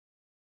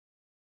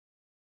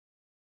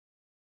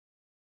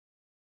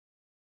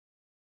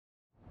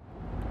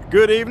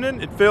Good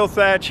evening, it's Phil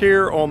Thatch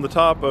here on the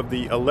top of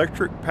the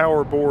electric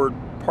power board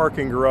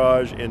parking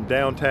garage in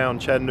downtown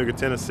Chattanooga,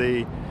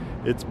 Tennessee.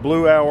 It's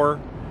blue hour,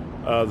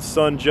 the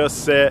sun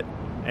just set,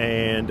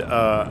 and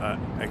I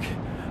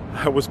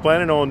was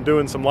planning on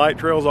doing some light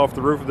trails off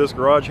the roof of this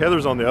garage.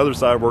 Heather's on the other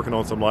side working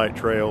on some light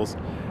trails,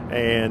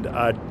 and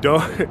I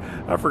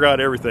forgot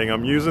everything.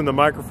 I'm using the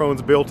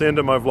microphones built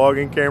into my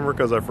vlogging camera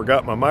because I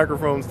forgot my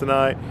microphones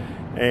tonight.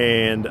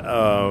 And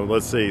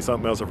let's see,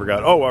 something else I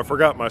forgot. Oh, I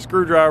forgot my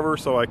screwdriver,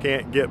 so I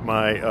can't get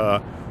my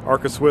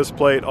Arca Swiss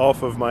plate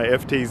off of my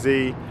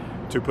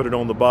FTZ to put it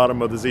on the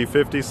bottom of the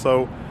Z50.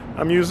 So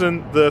I'm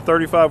using the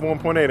 35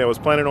 1.8. I was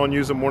planning on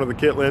using one of the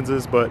kit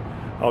lenses, but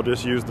I'll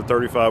just use the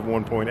 35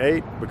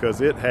 1.8 because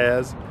it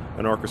has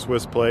an Arca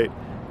Swiss plate.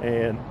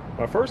 And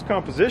my first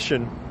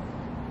composition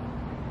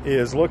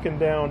is looking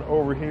down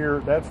over here.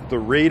 That's the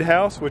Reed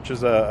House, which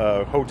is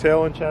a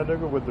hotel in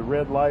Chattanooga with the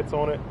red lights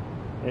on it.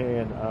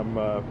 And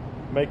I'm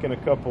making a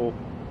couple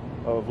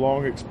of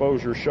long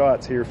exposure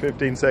shots here,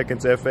 15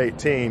 seconds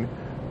f/18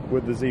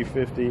 with the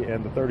Z50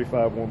 and the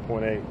 35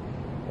 1.8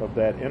 of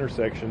that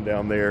intersection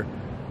down there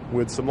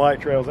with some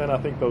light trails. And I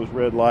think those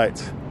red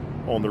lights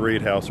on the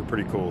Reed House are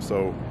pretty cool.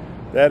 So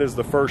that is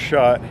the first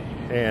shot,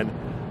 and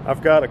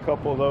I've got a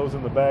couple of those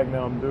in the bag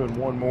now. I'm doing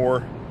one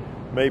more,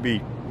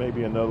 maybe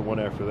another one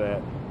after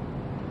that,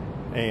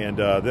 and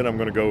then I'm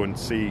going to go and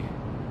see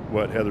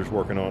what Heather's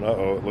working on.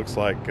 Uh-oh, it looks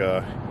like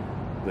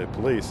the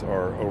police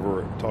are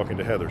over talking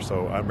to Heather,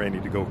 so I may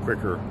need to go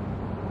quicker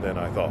than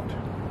I thought.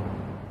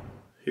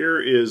 Here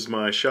is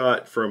my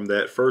shot from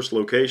that first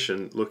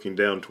location looking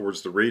down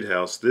towards the Reed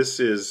House. This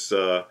is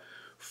 4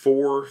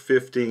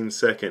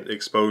 15-second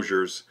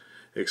exposures,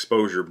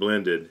 exposure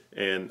blended,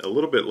 and a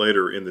little bit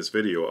later in this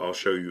video I'll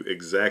show you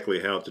exactly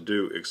how to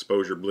do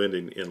exposure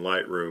blending in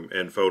Lightroom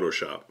and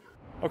Photoshop.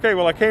 Okay,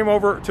 well, I came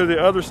over to the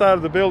other side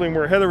of the building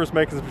where Heather was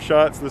making some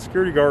shots. The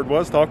security guard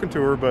was talking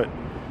to her, but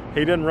he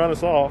didn't run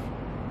us off.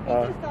 He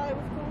just thought it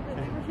was cool that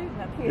we were shooting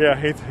up here.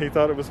 Yeah, he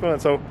thought it was fun.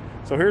 So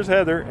here's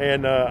Heather,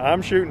 and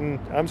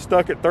I'm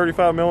stuck at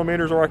 35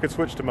 millimeters, or I could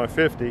switch to my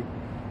 50.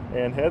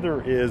 And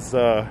Heather is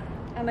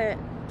I'm at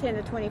 10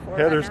 to 24.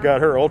 Heather's right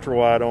got her ultra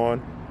wide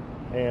on,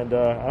 and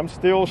I'm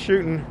still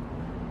shooting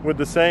with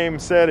the same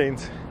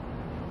settings.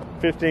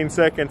 15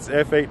 seconds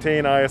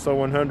f/18 ISO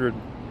 100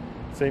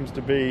 seems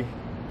to be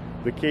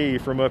the key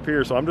from up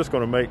here. So I'm just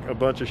going to make a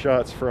bunch of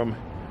shots from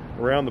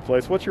around the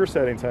place. What's your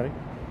settings, honey?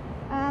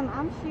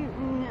 I'm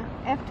shooting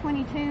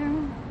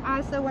f/22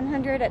 ISO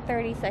 100 at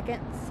 30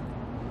 seconds.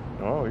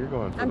 Oh, you're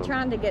going for I'm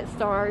trying to get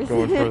stars.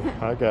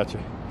 I got you.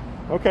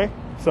 Okay,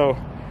 so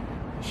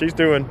she's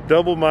doing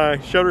double my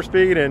shutter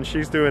speed, and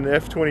she's doing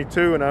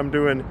f/22, and I'm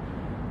doing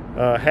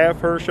half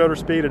her shutter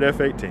speed at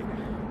f/18.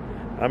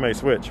 I may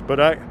switch, but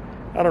I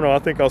don't know. I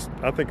think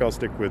I'll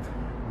stick with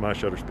my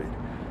shutter speed.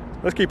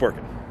 Let's keep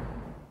working.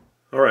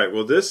 All right,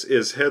 well, this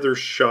is Heather's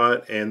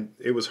shot, and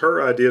it was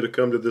her idea to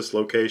come to this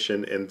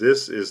location, and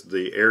this is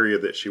the area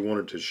that she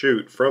wanted to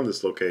shoot from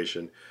this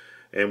location.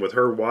 And with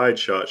her wide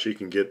shot, she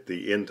can get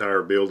the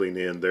entire building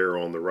in there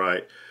on the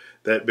right.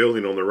 That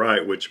building on the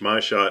right, which my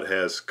shot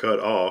has cut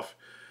off,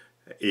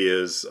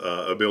 is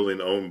a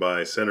building owned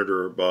by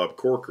Senator Bob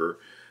Corker.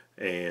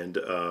 And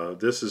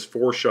this is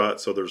 4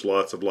 shots, so there's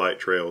lots of light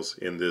trails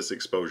in this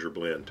exposure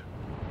blend.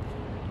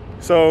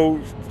 So,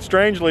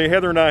 strangely,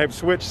 Heather and I have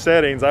switched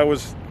settings. I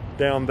was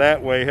down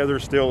that way.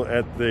 Heather's still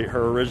at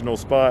her original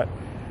spot,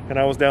 and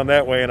I was down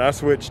that way, and I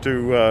switched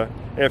to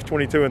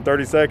f/22 in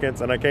 30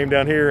 seconds, and I came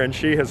down here, and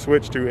she has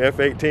switched to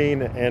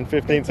f/18 and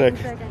 15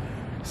 seconds.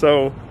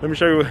 So let me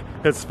show you.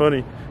 It's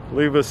funny.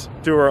 Leave us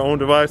to our own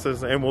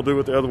devices, and we'll do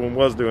what the other one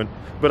was doing.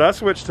 But I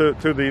switched to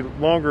the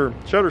longer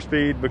shutter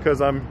speed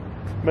because I'm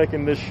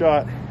making this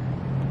shot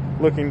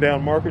looking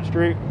down Market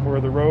Street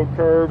where the road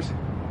curves,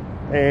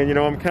 and you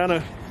know, I'm kind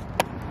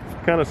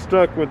of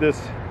stuck with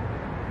this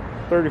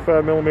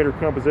 35 millimeter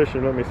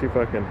composition. Let me see if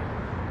I can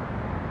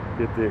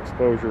get the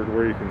exposure to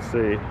where you can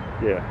see.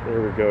 Yeah,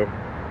 there we go.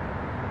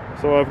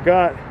 So I've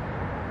got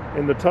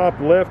in the top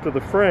left of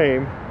the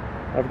frame,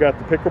 I've got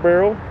the pickle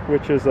barrel,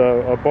 which is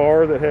a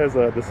bar that has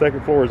the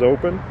second floor is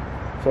open.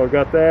 So I've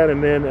got that,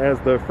 and then as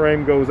the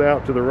frame goes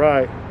out to the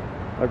right,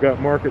 I've got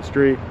Market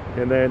Street,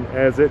 and then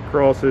as it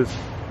crosses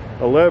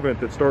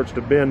 11th, it starts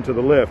to bend to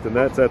the left, and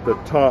that's at the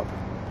top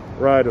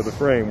right of the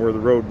frame where the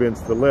road bends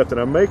to the left.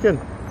 And I'm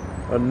making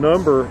a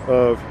number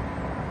of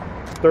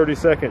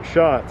 30-second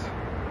shots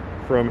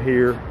from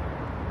here,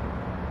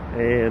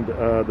 and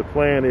the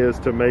plan is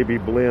to maybe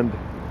blend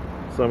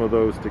some of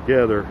those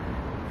together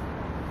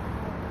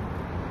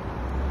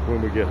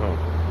when we get home.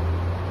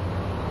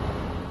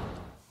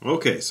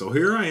 Okay, so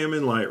here I am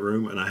in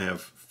Lightroom, and I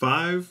have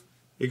 5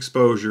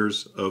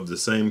 exposures of the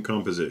same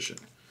composition,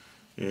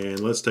 and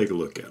let's take a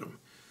look at them.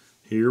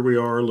 Here we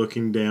are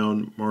looking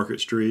down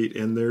Market Street,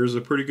 and there's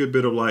a pretty good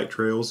bit of light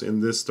trails in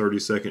this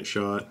 30-second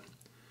shot.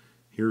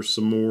 Here's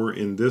some more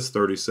in this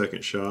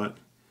 30-second shot.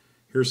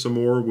 Here's some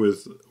more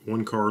with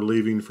one car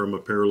leaving from a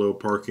parallel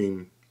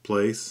parking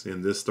place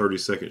in this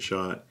 30-second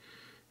shot.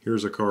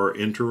 Here's a car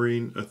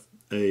entering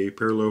a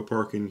parallel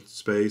parking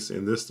space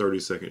in this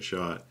 30-second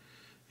shot,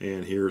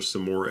 and here's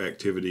some more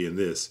activity in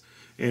this.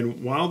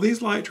 And while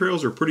these light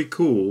trails are pretty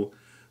cool,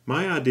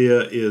 my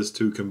idea is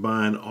to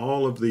combine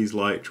all of these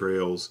light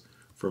trails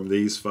from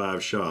these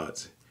 5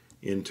 shots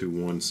into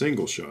one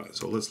single shot.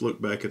 So let's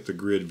look back at the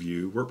grid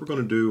view. What we're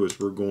going to do is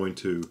we're going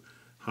to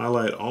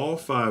highlight all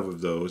 5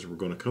 of those. We're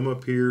going to come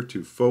up here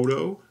to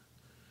Photo,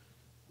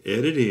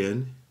 Edit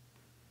In,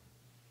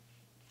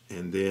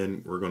 and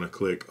then we're going to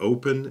click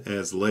Open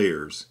as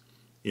Layers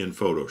in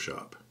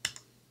Photoshop.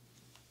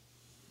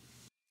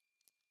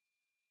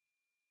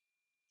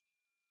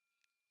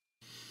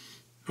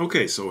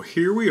 Okay, so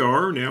here we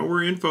are. Now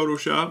we're in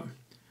Photoshop,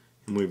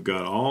 and we've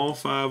got all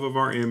 5 of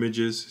our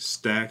images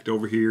stacked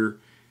over here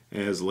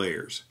as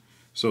layers.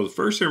 So the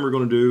first thing we're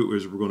going to do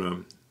is we're going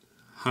to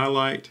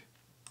highlight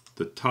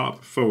the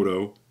top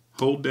photo,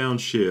 hold down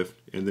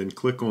Shift, and then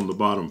click on the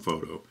bottom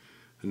photo.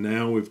 And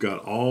now we've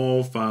got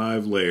all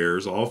 5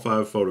 layers, all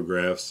 5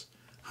 photographs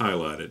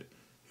highlighted.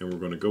 And we're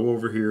going to go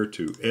over here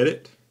to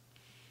Edit,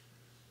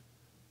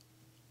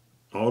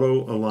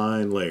 Auto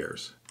Align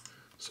Layers.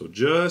 So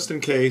just in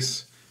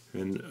case,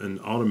 and an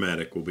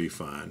automatic will be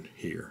fine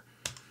here.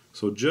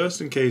 So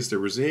just in case there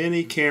was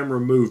any camera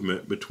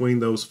movement between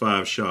those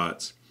 5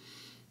 shots,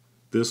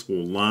 this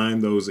will line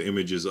those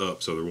images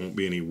up so there won't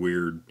be any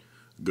weird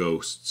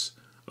ghosts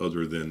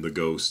other than the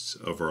ghosts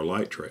of our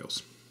light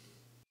trails.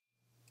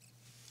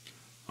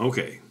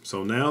 Okay,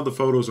 so now the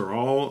photos are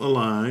all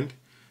aligned,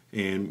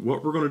 and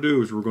what we're going to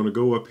do is we're going to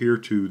go up here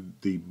to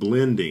the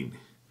blending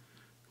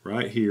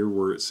right here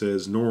where it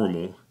says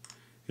normal,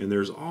 and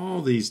there's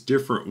all these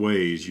different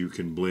ways you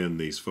can blend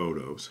these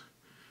photos.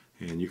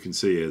 And you can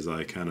see as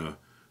I kind of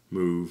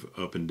move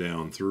up and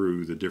down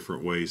through the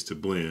different ways to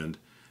blend,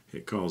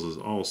 it causes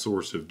all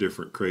sorts of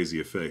different crazy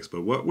effects.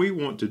 But what we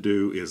want to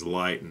do is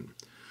lighten.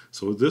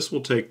 So this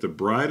will take the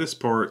brightest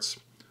parts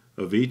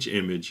of each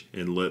image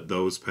and let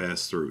those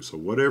pass through. So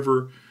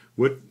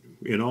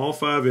in all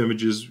 5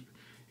 images,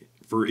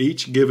 for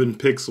each given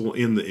pixel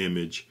in the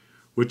image,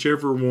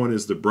 whichever one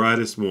is the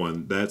brightest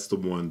one, that's the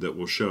one that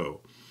will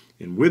show.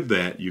 And with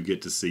that, you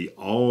get to see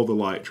all the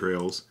light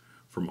trails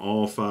from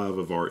all 5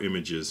 of our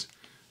images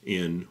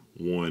in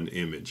one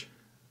image.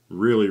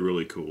 Really,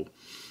 really cool.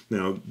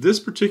 Now, this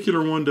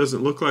particular one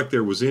doesn't look like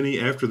there was any,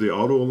 after the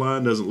auto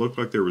align, doesn't look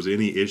like there was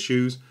any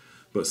issues.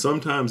 But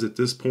sometimes at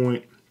this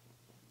point,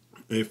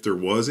 if there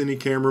was any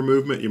camera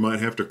movement, you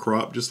might have to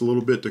crop just a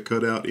little bit to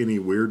cut out any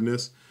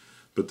weirdness.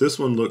 But this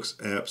one looks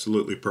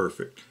absolutely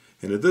perfect.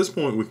 And at this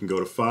point, we can go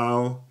to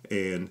File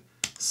and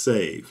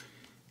Save.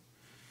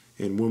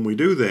 And when we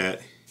do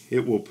that,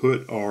 it will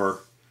put our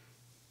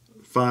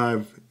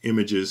 5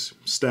 images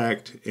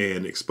stacked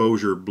and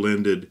exposure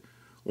blended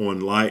on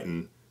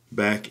Lighten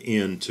back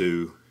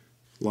into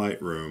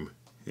Lightroom.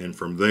 And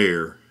from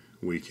there,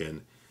 we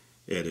can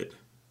edit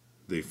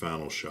the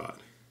final shot.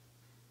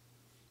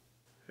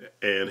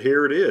 And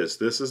here it is.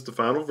 This is the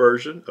final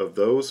version of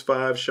those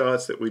 5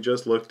 shots that we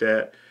just looked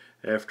at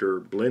after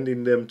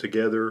blending them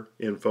together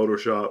in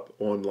Photoshop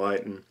on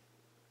Lighten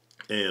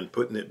and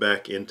putting it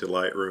back into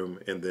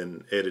Lightroom and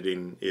then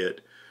editing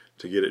it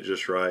to get it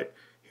just right.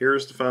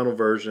 Here's the final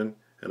version,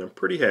 and I'm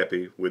pretty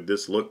happy with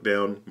this look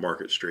down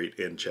Market Street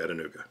in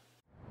Chattanooga.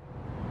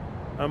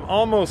 I'm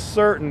almost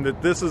certain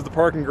that this is the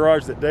parking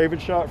garage that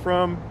David shot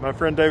from, my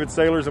friend David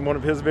Saylor's in one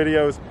of his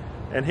videos,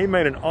 and he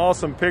made an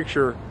awesome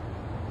picture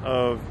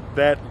of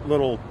that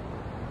little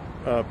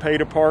pay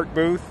to park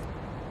booth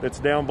that's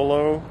down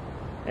below.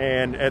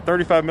 And at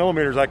 35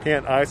 millimeters, I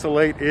can't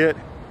isolate it.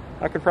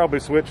 I could probably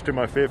switch to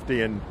my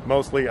 50 and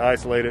mostly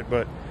isolate it,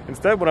 but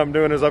instead what I'm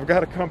doing is I've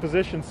got a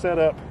composition set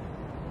up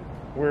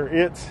where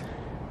it's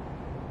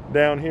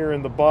down here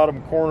in the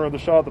bottom corner of the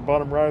shot, the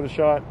bottom right of the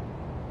shot,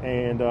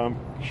 and I'm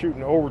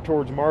shooting over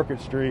towards Market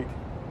Street,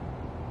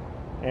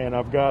 and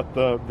I've got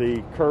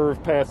the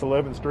curve past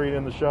 11th Street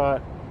in the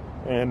shot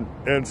and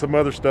some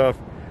other stuff,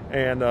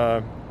 and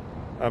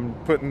I'm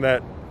putting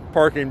that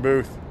parking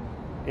booth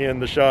in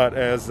the shot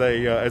as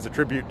a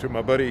tribute to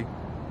my buddy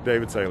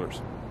David Saylor's.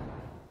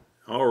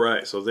 All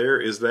right, so there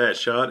is that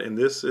shot, and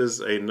this is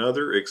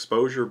another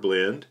exposure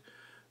blend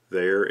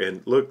there,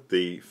 and look,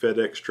 the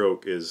FedEx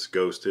stroke is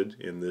ghosted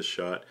in this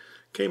shot.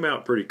 Came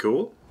out pretty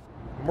cool.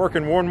 I'm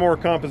working one more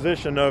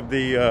composition of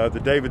the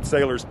David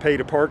Saylor's pay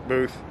to park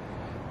booth.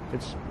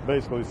 It's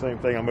basically the same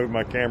thing. I moved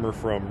my camera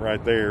from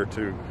right there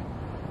to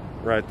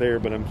right there,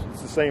 but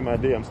it's the same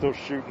idea. I'm still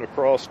shooting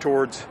across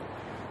towards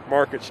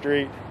Market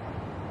Street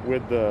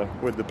with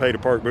the pay to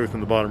park booth in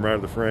the bottom right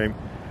of the frame,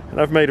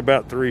 and I've made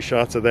about 3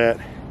 shots of that.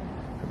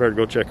 I better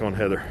go check on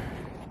Heather.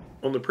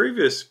 On the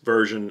previous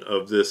version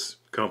of this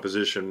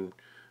composition,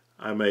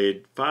 I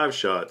made 5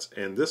 shots,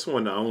 and this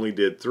one I only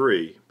did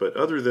 3, but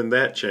other than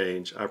that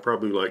change, I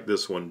probably like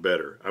this one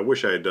better. I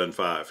wish I had done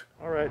 5.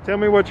 All right, tell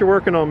me what you're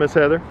working on, Miss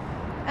Heather.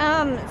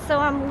 So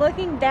I'm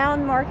looking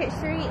down Market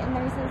Street, and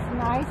there's this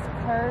nice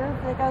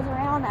curve that goes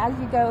around as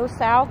you go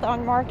south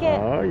on Market.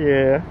 Oh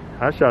yeah,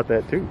 I shot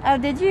that too. Oh,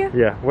 did you?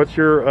 Yeah. What's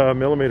your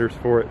millimeters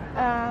for it?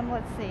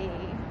 Let's see.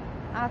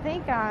 I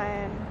think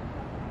I'm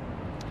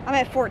I'm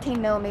at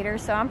 14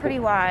 millimeters, so I'm pretty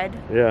wide.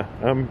 Yeah,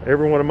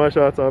 every one of my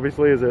shots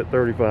obviously is at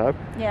 35.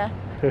 Yeah.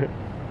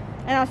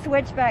 And I'll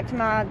switch back to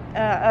my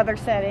other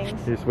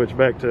settings. You switch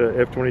back to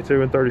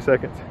f/22 in 30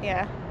 seconds?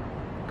 Yeah.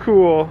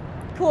 Cool.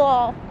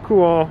 Cool.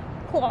 Cool.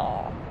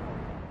 Cool.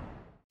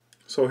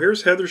 So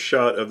here's Heather's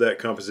shot of that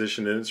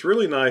composition, and it's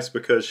really nice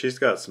because she's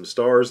got some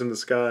stars in the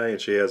sky and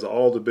she has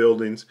all the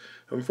buildings.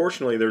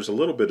 Unfortunately, there's a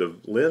little bit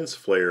of lens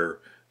flare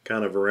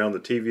kind of around the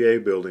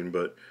TVA building,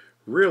 but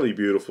really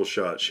beautiful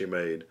shot she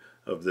made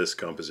of this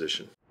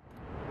composition.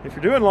 If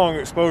you're doing long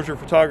exposure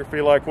photography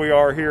like we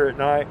are here at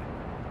night,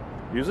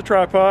 use a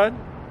tripod,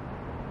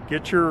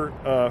 get your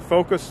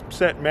focus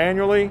set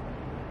manually,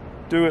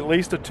 do at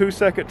least a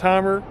 2-second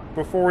timer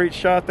before each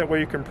shot. That way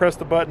you can press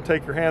the button,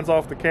 take your hands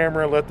off the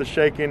camera, let the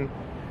shaking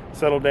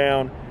settle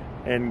down,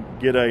 and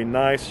get a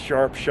nice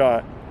sharp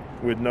shot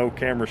with no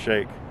camera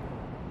shake.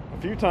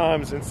 A few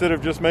times, instead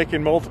of just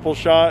making multiple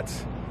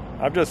shots,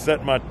 I've just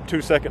set my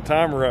 2-second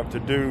timer up to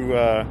do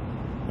a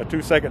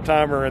 2-second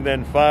timer and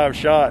then 5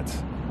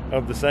 shots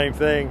of the same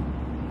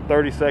thing,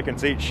 30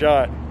 seconds each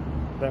shot.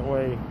 That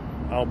way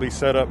I'll be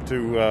set up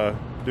to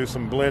do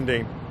some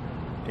blending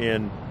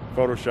in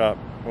Photoshop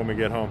when we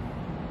get home.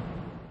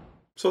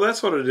 So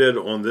that's what I did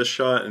on this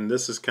shot, and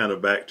this is kind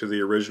of back to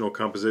the original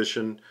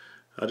composition.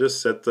 I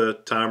just set the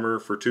timer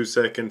for 2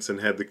 seconds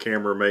and had the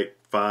camera make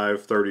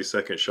 5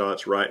 30-second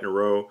shots right in a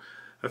row.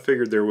 I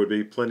figured there would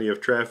be plenty of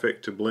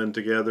traffic to blend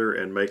together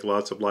and make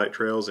lots of light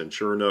trails, and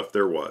sure enough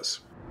there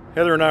was.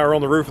 Heather and I are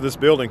on the roof of this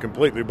building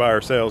completely by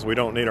ourselves. We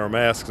don't need our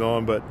masks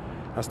on, but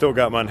I still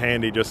got mine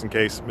handy just in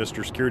case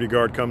Mr. Security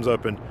Guard comes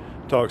up and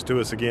talks to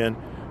us again.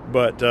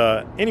 But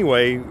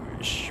anyway,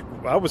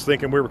 I was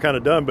thinking we were kind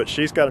of done, but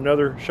she's got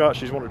another shot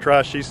she's wanting to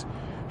try. She's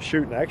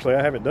shooting, actually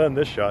I haven't done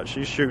this shot.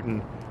 She's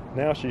shooting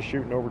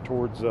over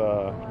towards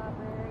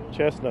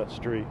Chestnut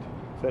Street.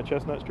 Is that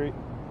Chestnut Street?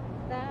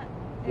 That?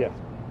 Yeah.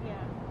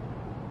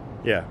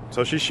 Yeah,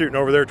 so she's shooting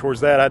over there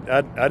towards that.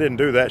 I didn't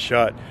do that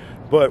shot.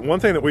 But one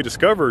thing that we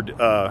discovered,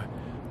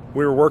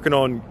 we were working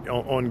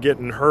on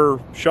getting her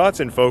shots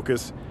in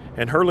focus,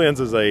 and her lens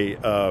is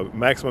a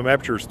maximum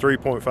aperture is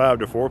 3.5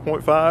 to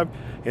 4.5,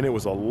 and it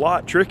was a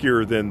lot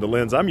trickier than the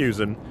lens I'm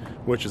using,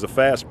 which is a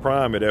fast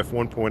prime at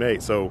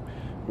f1.8. So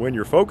when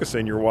you're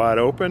focusing, you're wide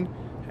open,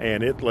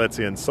 and it lets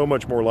in so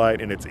much more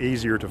light, and it's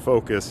easier to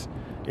focus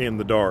in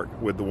the dark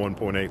with the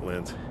 1.8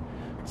 lens.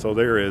 So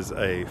there is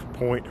a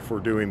point for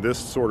doing this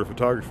sort of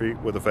photography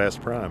with a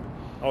fast prime.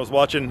 I was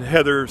watching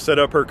Heather set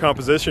up her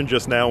composition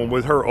just now, and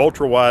with her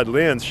ultra wide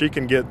lens she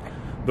can get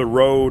the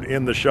road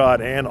in the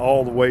shot and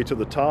all the way to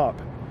the top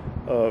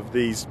of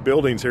these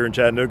buildings here in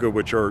Chattanooga,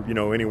 which are, you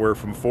know, anywhere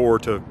from 4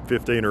 to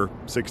 15 or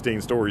 16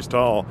 stories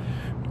tall.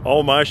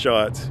 All my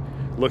shots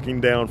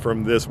looking down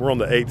from this, we're on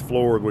the 8th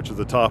floor, which is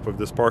the top of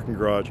this parking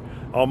garage.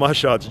 All my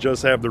shots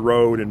just have the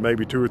road and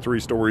maybe 2 or 3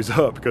 stories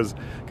up because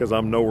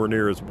I'm nowhere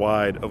near as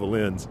wide of a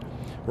lens.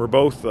 We're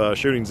both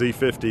shooting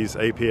Z50s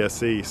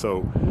APS-C,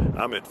 so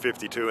I'm at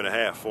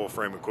 52.5 full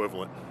frame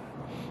equivalent,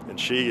 and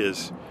she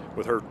is,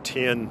 with her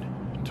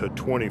 10 to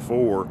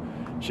 24,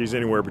 she's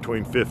anywhere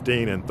between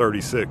 15 and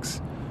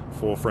 36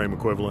 full frame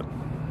equivalent.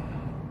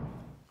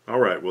 All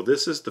right, well,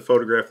 this is the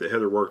photograph that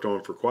Heather worked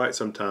on for quite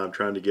some time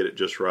trying to get it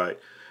just right.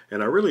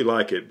 And I really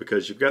like it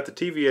because you've got the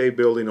TVA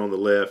building on the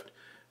left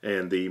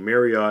and the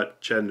Marriott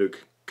Chattanooga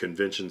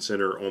Convention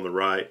Center on the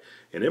right.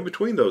 And in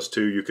between those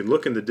two, you can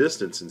look in the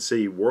distance and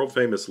see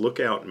world-famous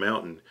Lookout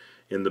Mountain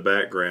in the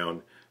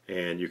background.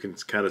 And you can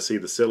kind of see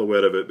the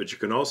silhouette of it, but you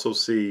can also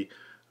see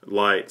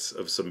lights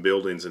of some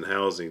buildings and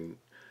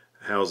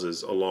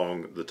houses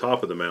along the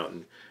top of the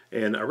mountain.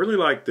 And I really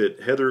like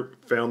that Heather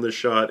found this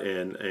shot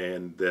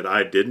and that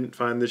I didn't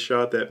find this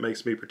shot. That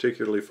makes me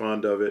particularly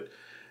fond of it.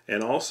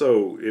 And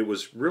also, it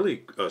was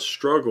really a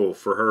struggle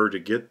for her to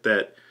get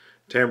that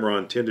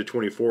Tamron 10 to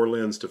 24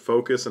 lens to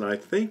focus, and I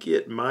think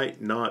it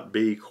might not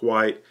be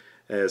quite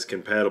as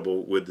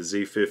compatible with the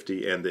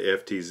Z50 and the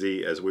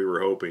FTZ as we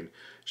were hoping.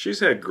 She's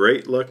had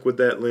great luck with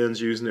that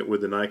lens, using it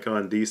with the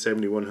Nikon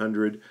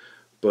D7100,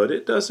 but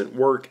it doesn't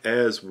work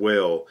as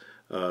well.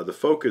 The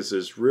focus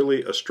is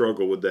really a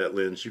struggle with that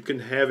lens. You can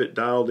have it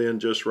dialed in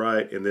just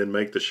right and then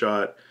make the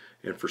shot,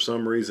 and for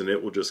some reason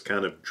it will just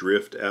kind of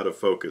drift out of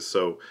focus.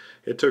 So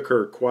it took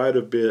her quite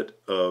a bit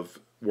of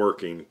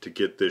working to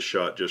get this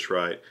shot just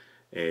right,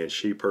 and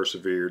she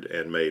persevered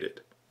and made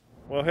it.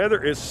 Well,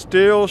 Heather is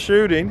still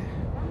shooting.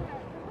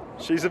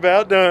 She's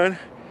about done.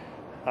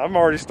 I've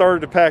already started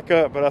to pack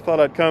up, but I thought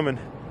I'd come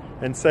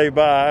and say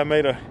bye. I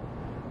made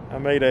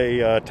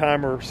a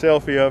timer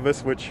selfie of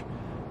us, which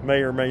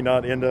may or may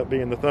not end up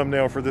being the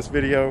thumbnail for this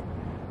video.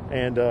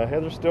 And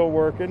Heather's still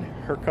working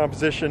her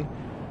composition.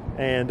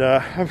 And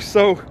I'm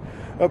so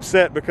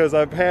upset because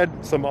I've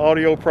had some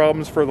audio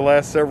problems for the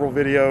last several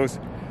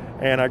videos,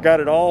 and I got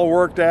it all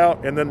worked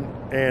out, and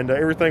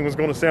everything was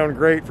going to sound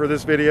great for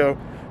this video,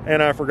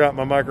 and I forgot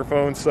my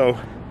microphone. So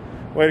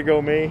way to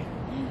go me.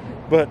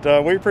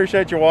 But we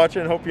appreciate you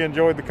watching. Hope you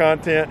enjoyed the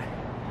content,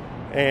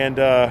 and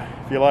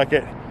if you like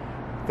it,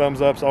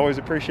 thumbs up's always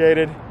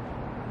appreciated.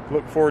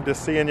 Look forward to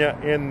seeing you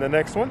in the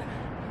next one.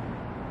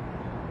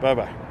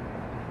 Bye-bye.